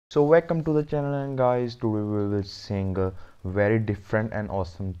So welcome to the channel, and guys, today we will sing a very different and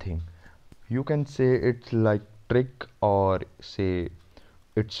awesome thing. You can say it's like trick or say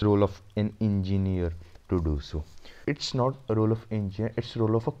it's role of an engineer to do so. It's not a role of engineer, it's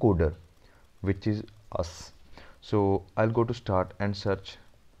role of a coder, which is us. So I'll go to start and search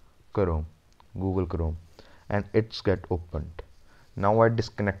Chrome, Google Chrome, and it's get opened. Now I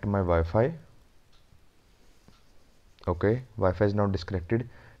disconnect my Wi-Fi. Okay, Wi-Fi is now disconnected.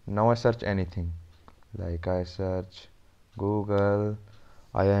 Now I search anything, like I search Google,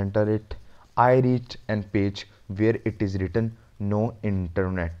 I enter it, I reach an page where it is written no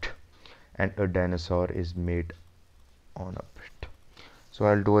internet and a dinosaur is made on a it. So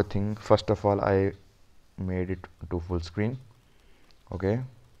I'll do a thing. First of all, I made it to full screen. Okay,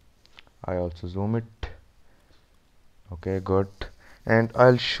 I also zoom it. Okay, good. And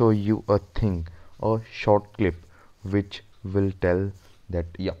I'll show you a thing, a short clip which will tell that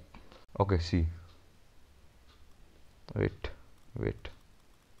yeah. Okay, see, wait.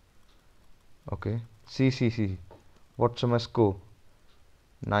 Okay, see, what's my score?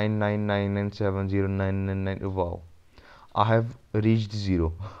 999970999. Wow, I have reached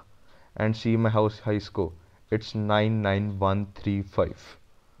 0. And see my house high score, it's 99135.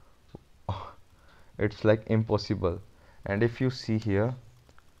 It's like impossible. And if you see here,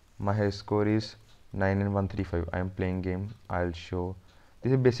 my high score is 99135. I am playing game. I'll show.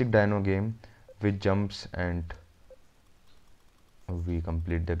 This is a basic dino game with jumps, and we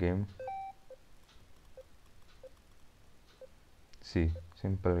complete the game. See,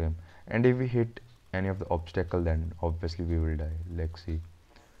 simple game. And if we hit any of the obstacle, then obviously we will die. Let's see,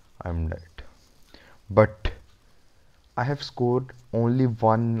 I'm dead. But I have scored only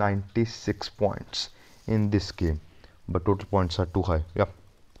 196 points in this game, but total points are too high. Yeah,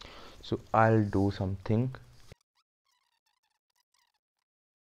 so I'll do something.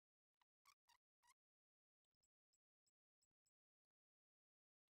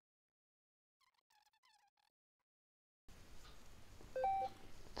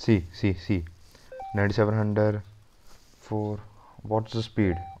 See, 9700 for what's the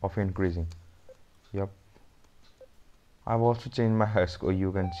speed of increasing? Yep, I've also changed my hash score.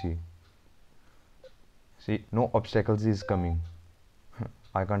 You can see no obstacles is coming.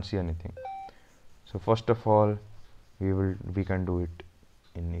 I can't see anything. So first of all, we can do it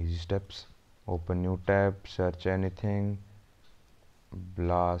in easy steps. Open new tab, search anything,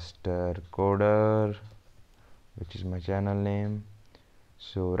 blaster coder, which is my channel name.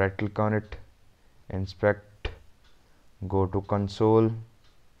 So right click on it, inspect, go to console,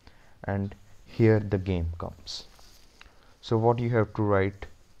 and here the game comes. So what you have to write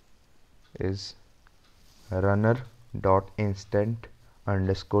is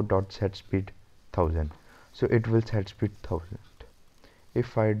runner.instant_setSpeed 1000. So it will set speed 1000.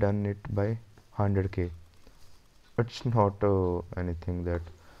 If I done it by 100k, it's not anything that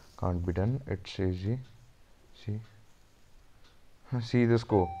can't be done. It's easy. See the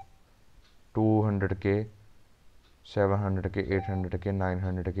score: 200k, 700k, 800k,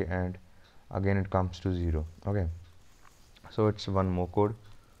 900k, and again it comes to 0. Okay, so it's one more code.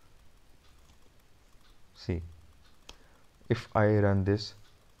 See, if I run this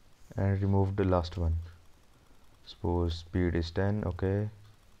and remove the last one, suppose speed is 10. Okay,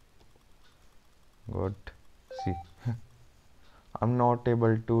 good. See, I'm not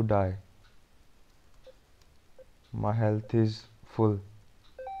able to die. My health is full.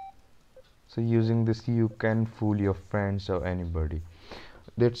 So using this you can fool your friends or anybody.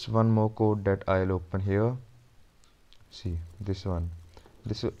 That's one more code that I'll open here. See this one.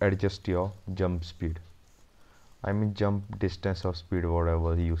 This will adjust your jump speed. I mean jump distance or speed,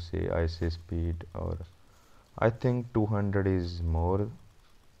 whatever you say. I say speed, or I think 200 is more.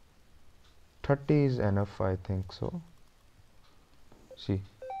 30 is enough, I think so. See,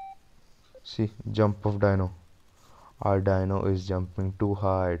 jump of dino. Our dino is jumping too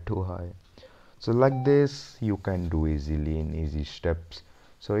high. So like this you can do easily in easy steps.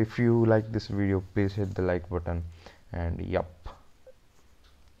 So if you like this video, please hit the like button. And yup,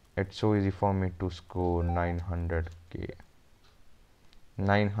 it's so easy for me to score 900k,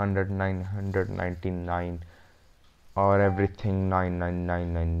 999 or everything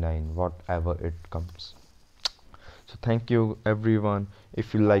 99999, whatever it comes. So thank you everyone.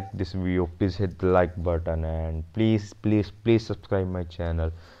 If you like this video, please hit the like button, and please subscribe my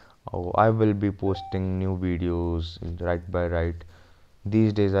channel. I will be posting new videos right by right.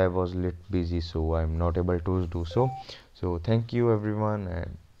 These days I was a little busy, so I'm not able to do so. So thank you everyone,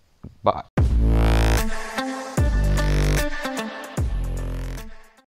 and bye.